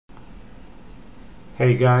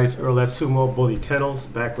Hey guys, Earl at Sumo Bully Kennels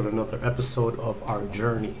back with another episode of our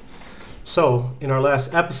journey. So, in our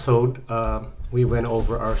last episode, we went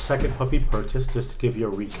over our second puppy purchase, just to give you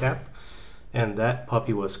a recap. And that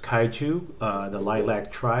puppy was Kaiju, the Lilac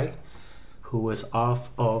Tri, who was off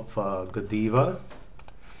of Godiva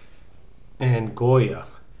and Goya.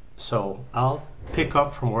 So, I'll pick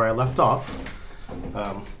up from where I left off.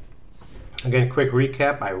 Again, quick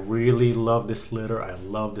recap. I really love this litter. I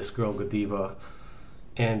love this girl Godiva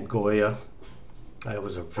and Goya. It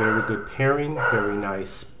was a very good pairing, very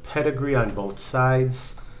nice pedigree on both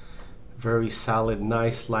sides, very solid,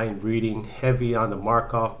 nice line breeding, heavy on the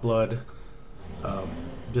mark-off blood.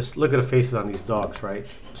 Just look at the faces on these dogs, right?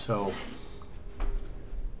 So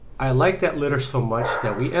I like that litter so much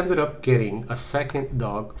that we ended up getting a second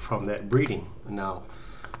dog from that breeding. Now,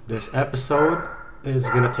 this episode is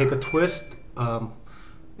going to take a twist and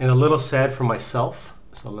a little sad for myself.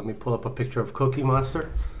 So let me pull up a picture of Cookie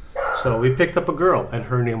Monster. So we picked up a girl and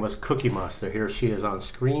her name was Cookie Monster. Here she is on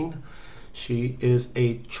screen. She is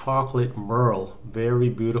a chocolate merle. Very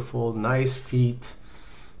beautiful, nice feet.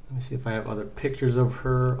 Let me see if I have other pictures of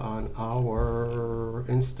her on our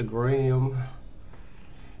Instagram.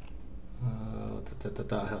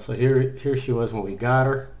 So here she was when we got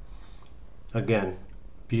her. Again,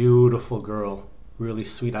 beautiful girl, really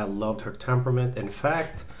sweet. I loved her temperament. In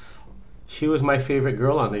fact, she was my favorite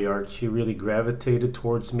girl on the yard. She really gravitated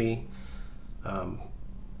towards me.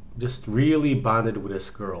 Just really bonded with this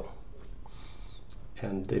girl.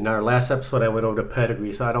 And in our last episode, I went over the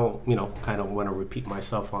pedigree, so I don't, kind of want to repeat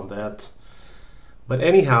myself on that. But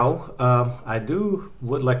anyhow, I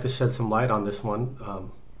would like to shed some light on this one.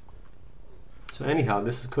 So anyhow,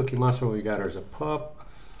 this is Cookie Monster. We got her as a pup.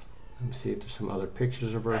 Let me see if there's some other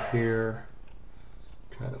pictures of her here.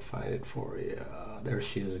 Try to find it for you. There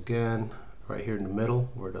she is again, right here in the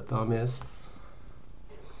middle where the thumb is.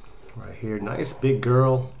 Right here, nice big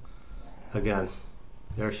girl. Again,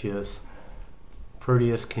 there she is.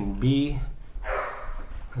 Pretty as can be.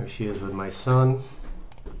 There she is with my son.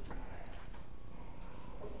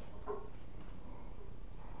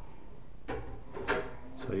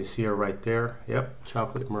 So you see her right there. Yep,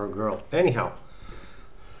 chocolate merle girl. Anyhow.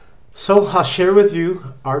 So I'll share with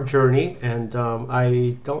you our journey, and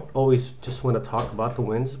I don't always just want to talk about the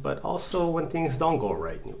wins, but also when things don't go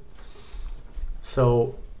right.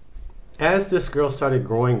 So as this girl started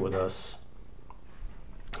growing with us,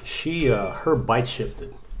 her bite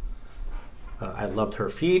shifted. I loved her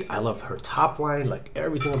feet, I loved her top line, like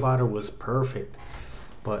everything about her was perfect,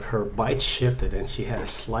 but her bite shifted and she had a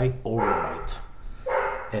slight overbite,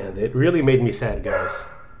 and it really made me sad, guys.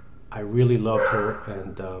 I really loved her,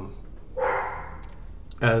 and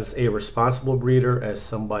as a responsible breeder, as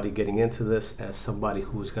somebody getting into this, as somebody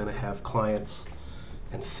who's going to have clients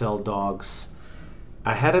and sell dogs,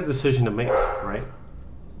 I had a decision to make, right?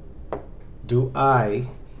 Do I,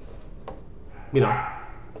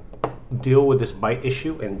 deal with this bite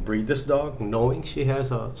issue and breed this dog knowing she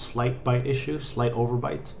has a slight bite issue, slight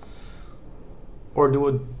overbite? Or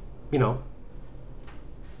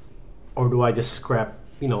or do I just scrap,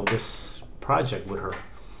 this project with her?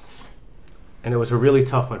 And it was a really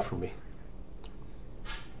tough one for me.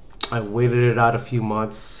 I waited it out a few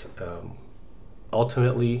months.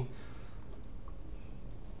 Ultimately,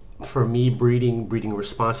 for me, breeding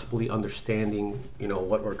responsibly, understanding,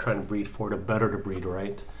 what we're trying to breed for, the better to breed,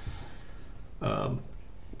 right?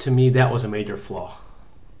 To me, that was a major flaw.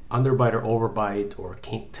 Underbite or overbite or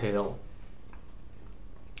kink tail,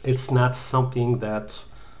 it's not something that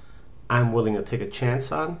I'm willing to take a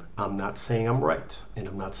chance on. I'm not saying I'm right, and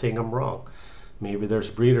I'm not saying I'm wrong. Maybe there's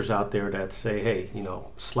breeders out there that say, hey,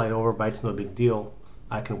 slight overbite's no big deal.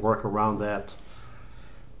 I can work around that.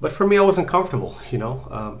 But for me, I wasn't comfortable,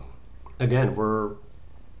 Again, we're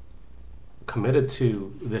committed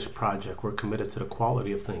to this project. We're committed to the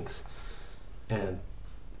quality of things. And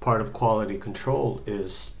part of quality control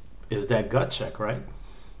is that gut check, right?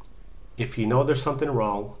 If you know there's something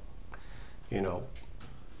wrong,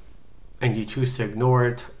 and you choose to ignore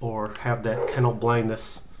it or have that kennel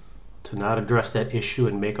blindness to not address that issue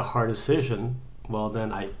and make a hard decision, well,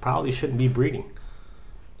 then I probably shouldn't be breeding.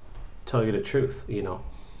 Tell you the truth,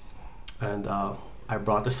 And I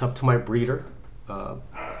brought this up to my breeder,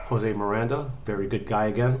 Jose Miranda, very good guy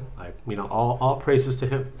again. All praises to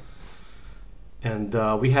him. And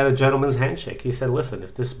we had a gentleman's handshake. He said, listen,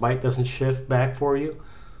 if this bite doesn't shift back for you,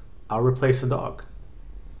 I'll replace the dog.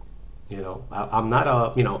 I'm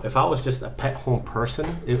not if I was just a pet home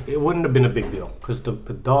person, it wouldn't have been a big deal, because the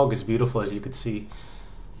dog is beautiful, as you could see.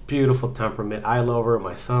 Beautiful temperament. I love her.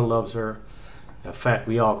 My son loves her. In fact,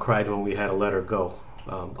 we all cried when we had to let her go.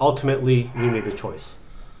 Ultimately, we made the choice.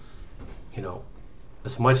 You know,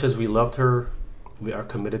 as much as we loved her, we are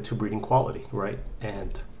committed to breeding quality, right?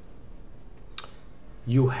 And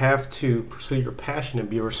you have to pursue your passion and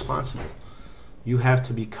be responsible. You have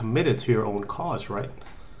to be committed to your own cause, right?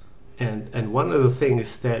 And one of the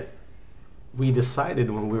things that we decided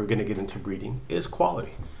when we were going to get into breeding is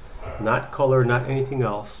quality, not color, not anything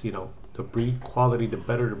else. You know, the breed quality, the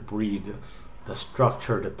better the breed, the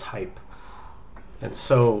structure, the type. And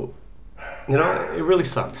so, you know, it really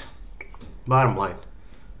sucked. Bottom line,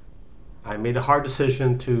 I made a hard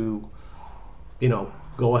decision to, you know,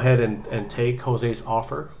 go ahead and take Jose's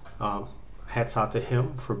offer. Hats out to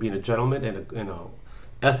him for being a gentleman and a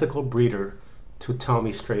ethical breeder to tell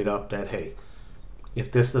me straight up that, hey,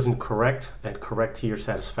 if this doesn't correct to your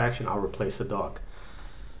satisfaction, I'll replace the dog.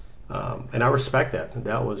 And I respect that.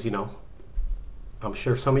 That was, you know, I'm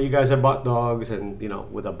sure some of you guys have bought dogs and, you know,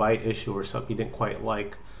 with a bite issue or something you didn't quite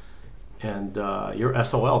like. And you're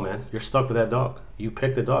SOL, man. You're stuck with that dog. You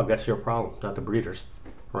picked the dog. That's your problem, not the breeders,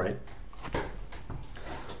 right?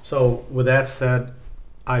 So with that said,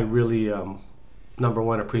 I really, number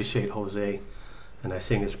one, appreciate Jose, and I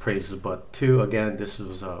sing his praises. But two, again, this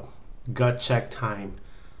was a gut check time.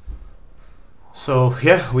 So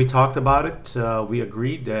yeah, we talked about it. We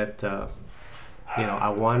agreed that, you know, I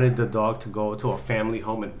wanted the dog to go to a family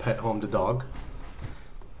home and pet home the dog.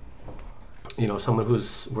 You know, someone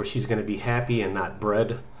where she's going to be happy and not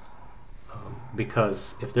bred.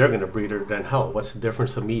 Because if they're going to breed her, then hell, what's the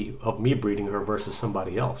difference of me breeding her versus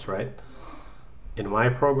somebody else, right? In my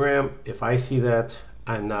program, if I see that,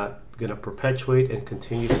 I'm not going to perpetuate and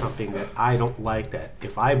continue something that I don't like, that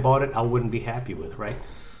if I bought it, I wouldn't be happy with, right?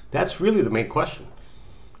 That's really the main question,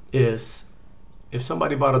 is if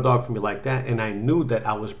somebody bought a dog from me like that and I knew that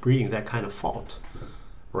I was breeding that kind of fault,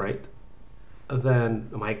 right? Then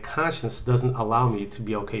my conscience doesn't allow me to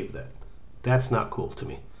be okay with that. That's not cool to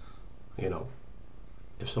me. You know,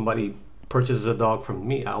 if somebody purchases a dog from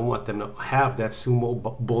me, I want them to have that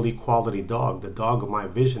sumo bully quality dog, the dog of my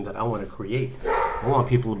vision that I want to create. I want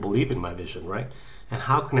people to believe in my vision, right? And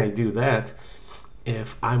how can I do that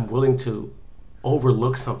if I'm willing to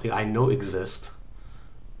overlook something I know exists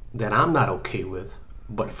that I'm not okay with,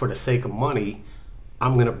 but for the sake of money,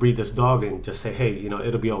 I'm going to breed this dog and just say, hey, you know,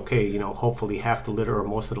 it'll be okay. You know, hopefully half the litter or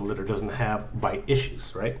most of the litter doesn't have bite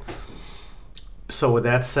issues, right? So with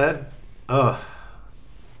that said,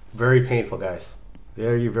 very painful, guys.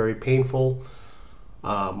 Very, very painful.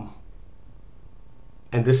 And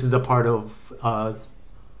this is the part of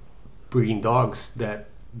breeding dogs that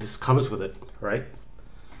this comes with it, right?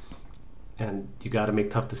 And you got to make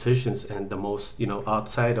tough decisions. And the most, you know,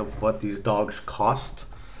 outside of what these dogs cost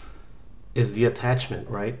is the attachment,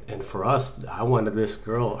 right? And for us, I wanted this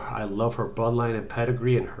girl, I love her bloodline and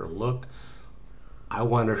pedigree and her look. I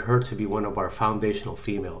wanted her to be one of our foundational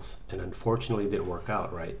females, and unfortunately it didn't work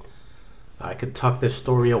out, right? I could tuck this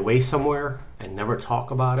story away somewhere and never talk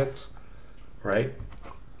about it, right?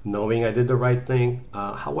 Knowing I did the right thing.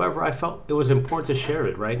 However, I felt it was important to share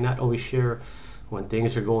it, right? Not always share when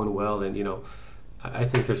things are going well. And, you know, I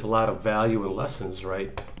think there's a lot of value and lessons,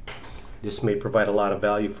 right? This may provide a lot of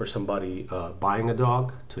value for somebody buying a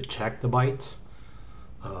dog to check the bites.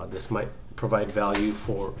 This might provide value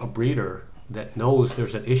for a breeder that knows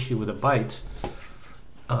there's an issue with a bite.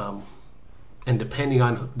 And depending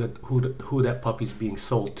on who that puppy's being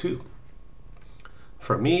sold to.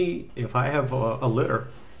 For me, if I have a litter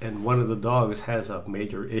and one of the dogs has a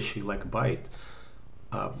major issue like a bite,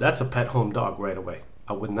 that's a pet home dog right away.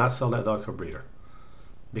 I would not sell that dog to a breeder,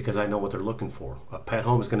 because I know what they're looking for. A pet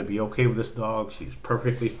home is going to be okay with this dog. She's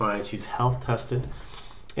perfectly fine. She's health tested.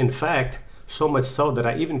 In fact, so much so that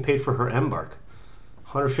I even paid for her embark.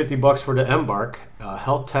 $150 for the embark,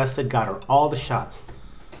 health tested, got her all the shots,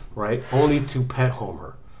 right? Only to pet home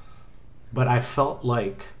her. But I felt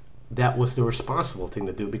like that was the responsible thing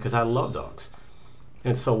to do because I love dogs.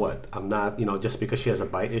 And so what? I'm not, you know, just because she has a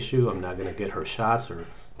bite issue, I'm not going to get her shots or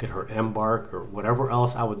get her embark or whatever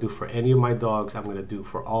else I would do for any of my dogs, I'm going to do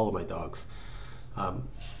for all of my dogs.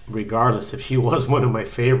 Regardless if she was one of my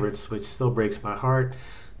favorites, which still breaks my heart.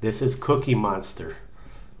 This is Cookie Monster.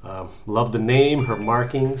 Love the name, her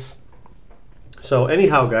markings. So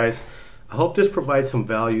anyhow, guys, I hope this provides some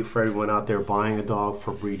value for everyone out there buying a dog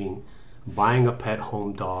for breeding, buying a pet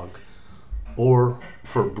home dog, or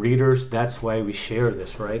for breeders. That's why we share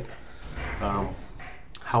this, right?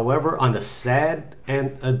 However, on the sad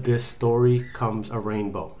end of this story comes a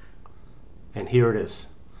rainbow. And here it is.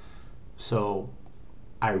 So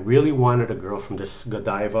I really wanted a girl from this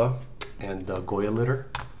Godiva and Goya litter.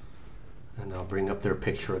 And I'll bring up their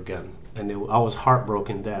picture again. And I was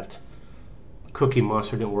heartbroken that Cookie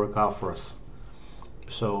Monster didn't work out for us.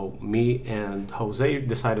 So me and Jose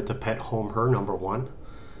decided to pet home her number one,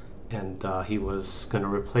 and he was going to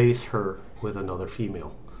replace her with another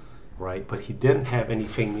female, right? But he didn't have any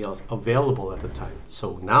females available at the time.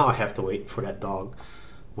 So now I have to wait for that dog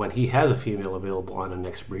when he has a female available on the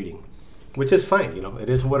next breeding, which is fine. You know, it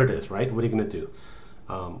is what it is, right? What are you going to do?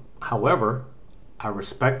 However, I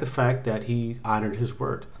respect the fact that he honored his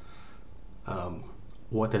word.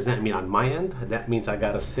 What does that mean on my end? That means I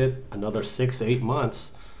got to sit another 6 to 8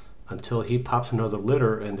 months until he pops another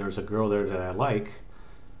litter and there's a girl there that I like,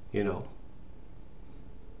 you know.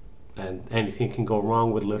 And anything can go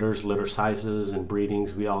wrong with litters, litter sizes, and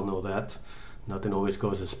breedings. We all know that. Nothing always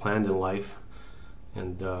goes as planned in life.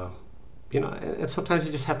 And, you know, and sometimes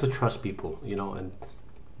you just have to trust people, you know, and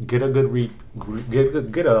get a good read,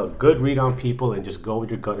 get a good read on people and just go with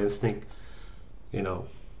your gut instinct, you know.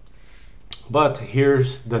 But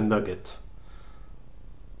here's the nugget.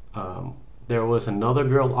 There was another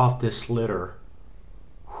girl off this litter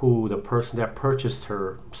who the person that purchased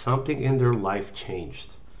her, something in their life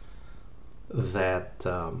changed that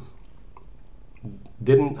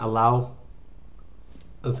didn't allow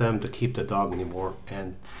them to keep the dog anymore.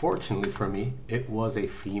 And fortunately for me, it was a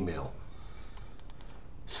female.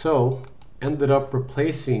 So ended up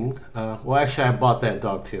replacing, well, actually I bought that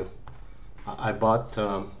dog too. I bought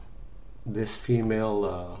this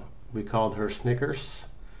female, we called her Snickers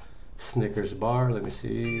Bar. Let me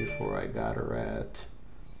see where I got her at.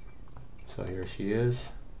 So here she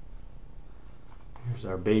is. Here's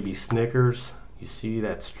our baby Snickers. You see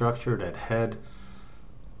that structure, that head.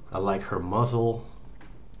 I like her muzzle.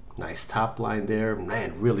 Nice top line there.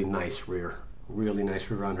 Man, really nice rear. Really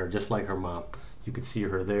nice rear on her, just like her mom. You could see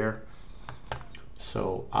her there.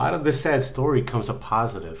 So out of this sad story comes a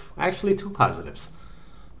positive. Actually, two positives.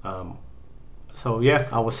 So yeah,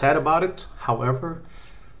 I was sad about it. However,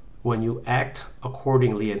 when you act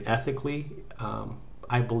accordingly and ethically,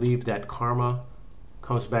 I believe that karma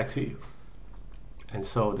comes back to you. And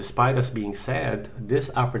so despite us being sad, this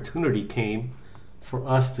opportunity came for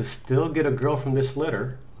us to still get a girl from this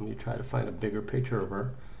litter. Let me try to find a bigger picture of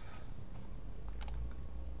her.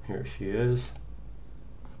 Here she is.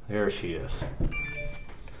 There she is.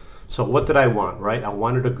 So what did I want, right? I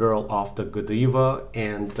wanted a girl off the Godiva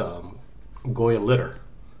and Goya litter,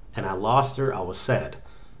 and I lost her. I was sad.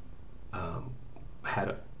 Had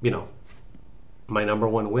a, you know, my number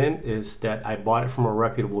one win is that I bought it from a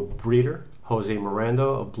reputable breeder, Jose Miranda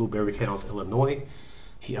of Blueberry Kennels, Illinois.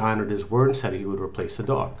 He honored his word and said he would replace the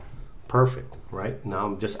dog. Perfect, right? Now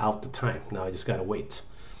I'm just out the time. Now I just gotta wait.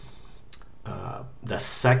 The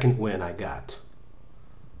second win I got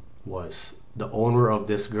was the owner of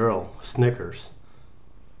this girl, Snickers,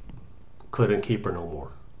 couldn't keep her no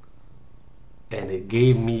more. And it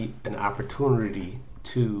gave me an opportunity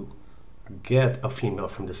to get a female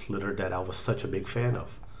from this litter that I was such a big fan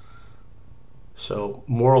of. So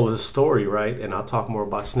moral of the story, right, and I'll talk more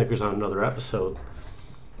about Snickers on another episode,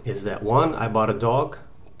 is that 1, I bought a dog.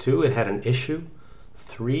 2, it had an issue.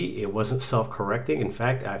 3, it wasn't self-correcting. In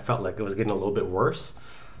fact, I felt like it was getting a little bit worse.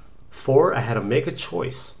 4, I had to make a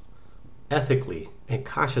choice ethically and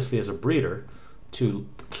consciously as a breeder to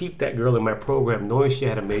keep that girl in my program knowing she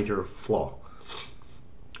had a major flaw.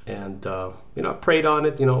 And, you know, I prayed on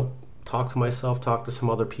it, you know, talked to myself, talked to some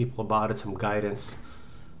other people about it, some guidance.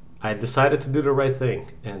 I decided to do the right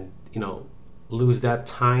thing and, you know, lose that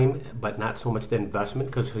time, but not so much the investment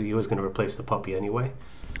because he was going to replace the puppy anyway.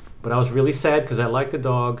 But I was really sad because I liked the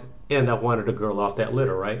dog and I wanted a girl off that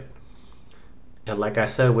litter, right? And like I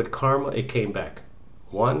said, with karma, it came back.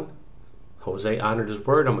 1, Jose honored his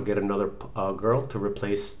word. I'm going to get another girl to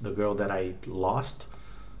replace the girl that I lost.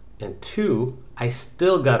 And 2, I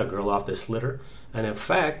still got a girl off this litter. And in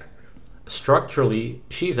fact, structurally,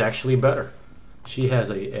 she's actually better. She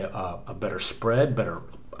has a better spread, better.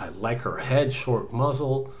 I like her head, short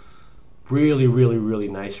muzzle, really, really, really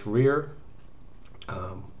nice rear.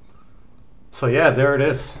 So yeah, there it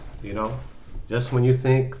is. You know, just when you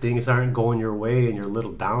think things aren't going your way and you're a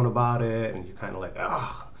little down about it, and you're kind of like,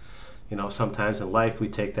 ugh, you know, sometimes in life we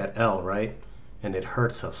take that L, right, and it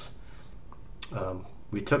hurts us.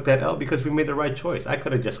 We took that L because we made the right choice. I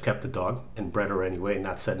could have just kept the dog and bred her anyway and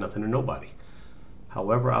not said nothing to nobody.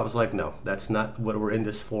 However, I was like, no, that's not what we're in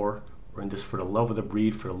this for. We're in this for the love of the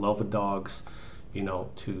breed, for the love of dogs, you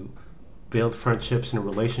know, to build friendships and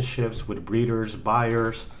relationships with breeders,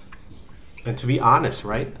 buyers, and to be honest,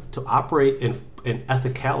 right? To operate in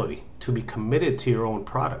ethicality, to be committed to your own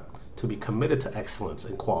product, to be committed to excellence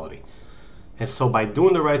and quality. And so by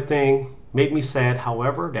doing the right thing, made me sad.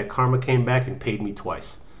 However, that karma came back and paid me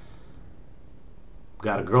twice.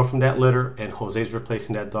 got a girl from that litter, and Jose's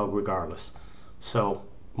replacing that dog regardless. So,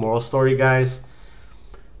 moral story, guys,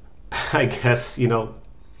 I guess, you know,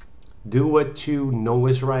 do what you know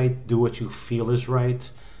is right, do what you feel is right,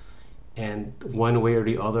 and one way or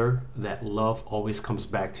the other, that love always comes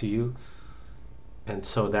back to you. And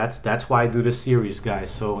so that's why I do this series, guys.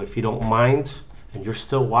 So if you don't mind and you're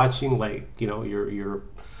still watching, like, you know, you're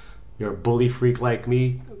a bully freak like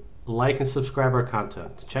me, like and subscribe our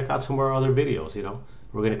content. Check out some of our other videos. You know,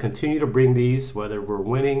 we're going to continue to bring these, whether we're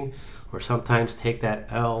winning or sometimes take that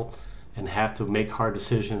L and have to make hard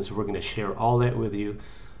decisions. We're going to share all that with you,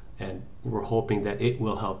 and we're hoping that it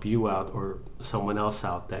will help you out or someone else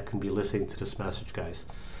out that can be listening to this message, guys.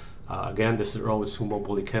 Again, this is Earl with Sumo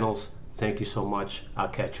Bully Kennels. Thank you so much. I'll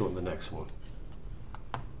catch you on the next one.